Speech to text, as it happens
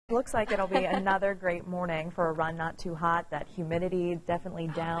Looks like it'll be another great morning for a run, not too hot. That humidity definitely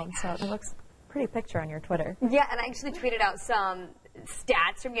down, so it looks pretty picture on your Twitter. Yeah, and I actually tweeted out some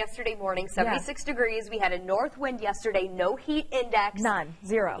stats from yesterday morning. 76 degrees. We had a north wind yesterday. No heat index. None.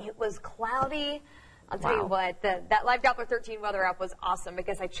 Zero. It was cloudy. I'll tell you what, that live Doppler 13 weather app was awesome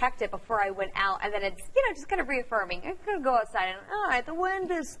because I checked it before I went out, and then it's, just kind of reaffirming. I'm going to go outside and, all right, the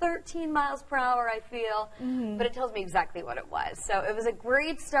wind is 13 miles per hour, I feel, but it tells me exactly what it was. So it was a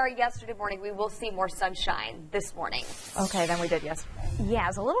great start yesterday morning. We will see more sunshine this morning. Okay, than we did yesterday. Yeah,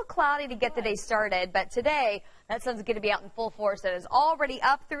 it's a little cloudy to get the day started, but today, that sun's going to be out in full force. It is already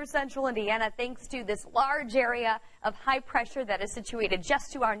up through central Indiana thanks to this large area of high pressure that is situated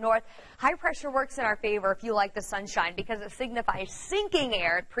just to our north. High pressure works in our favor if you like the sunshine because it signifies sinking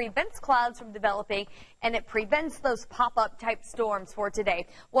air. It prevents clouds from developing and it prevents those pop-up type storms for today.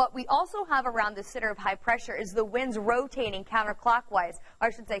 What we also have around the center of high pressure is the winds rotating counterclockwise, or I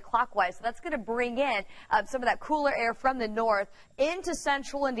should say clockwise. So that's going to bring in some of that cooler air from the north into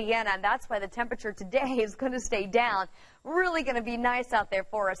central Indiana, and that's why the temperature today is going to stay down. Really going to be nice out there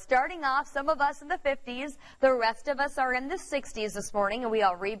for us. Starting off, some of us in the 50s, the rest of us are in the 60s this morning, and we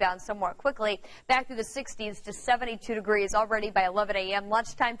all rebound somewhat quickly back to the 60s to 72 degrees already by 11 a.m.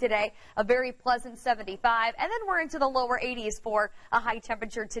 Lunchtime today, a very pleasant 75, and then we're into the lower 80s for a high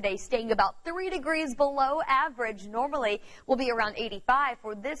temperature today, staying about 3 degrees below average. Normally, we'll be around 85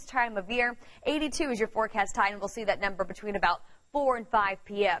 for this time of year. 82 is your forecast high, and we'll see that number between about 4 and 5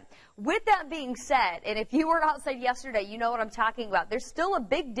 p.m. With that being said, and if you were outside yesterday, you know what I'm talking about. There's still a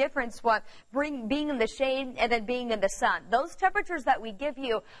big difference what being in the shade and then being in the sun. Those temperatures that we give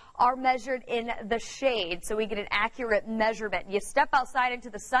you are measured in the shade, so we get an accurate measurement. You step outside into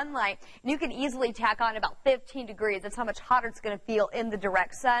the sunlight, and you can easily tack on about 15 degrees. That's how much hotter it's going to feel in the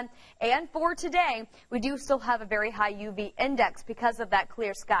direct sun. And for today, we do still have a very high UV index because of that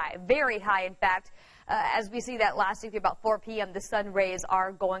clear sky. Very high, in fact. As we see that lasting through about 4 p.m., the sun rays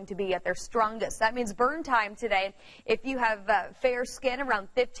are going to be at their strongest. That means burn time today. If you have fair skin, around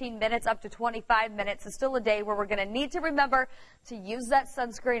 15 minutes up to 25 minutes. It's still a day where we're going to need to remember to use that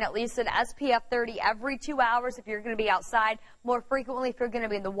sunscreen, at least an SPF 30 every 2 hours if you're going to be outside, more frequently if you're going to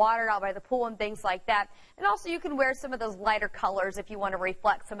be in the water, out by the pool and things like that. And also you can wear some of those lighter colors if you want to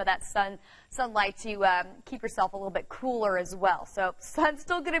reflect some of that sunlight to keep yourself a little bit cooler as well. So sun's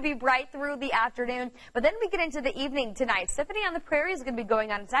still going to be bright through the afternoon. But then we get into the evening tonight. Symphony on the Prairie is going to be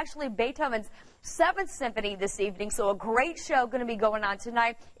going on. It's actually Beethoven's 7th Symphony this evening, so a great show going to be going on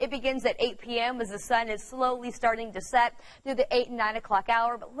tonight. It begins at 8 p.m. as the sun is slowly starting to set through the 8 and 9 o'clock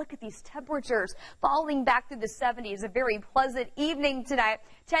hour. But look at these temperatures falling back through the 70s. A very pleasant evening tonight.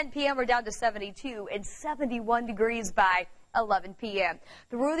 10 p.m. we're down to 72 and 71 degrees by 11 p.m.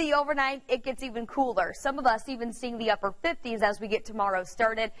 Through the overnight, it gets even cooler. Some of us even seeing the upper 50s as we get tomorrow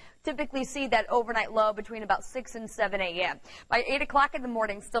started. Typically see that overnight low between about 6 and 7 a.m. By 8 o'clock in the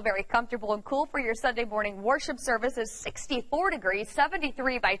morning, still very comfortable and cool for your Sunday morning worship service is 64 degrees,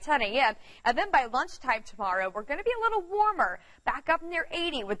 73 by 10 a.m. And then by lunchtime tomorrow, we're going to be a little warmer, back up near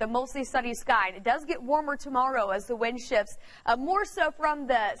 80 with a mostly sunny sky. And it does get warmer tomorrow as the wind shifts more so from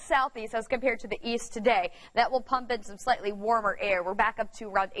the southeast as compared to the east today. That will pump in some slightly warmer air. We're back up to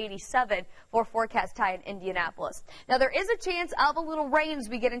around 87 for forecast high in Indianapolis. Now, there is a chance of a little rain as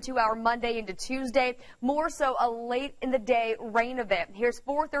we get into our Monday into Tuesday, more so a late in the day rain event. Here's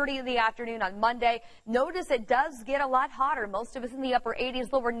 4:30 in the afternoon on Monday. Notice it does get a lot hotter. Most of us in the upper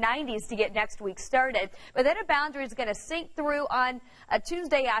 80s, lower 90s to get next week started. But then a boundary is going to sink through on a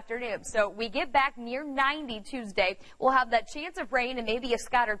Tuesday afternoon. So we get back near 90 Tuesday. We'll have that chance of rain and maybe a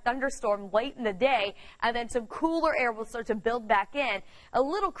scattered thunderstorm late in the day. And then some cooler air will start to build back in, a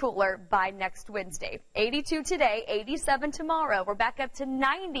little cooler by next Wednesday. 82 today, 87 tomorrow. We're back up to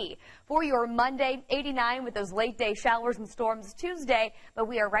 90 for your Monday, 89 with those late day showers and storms Tuesday, but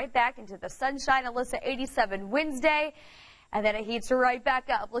we are right back into the sunshine. Alyssa, 87 Wednesday, and then it heats right back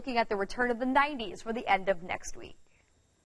up, looking at the return of the 90s for the end of next week.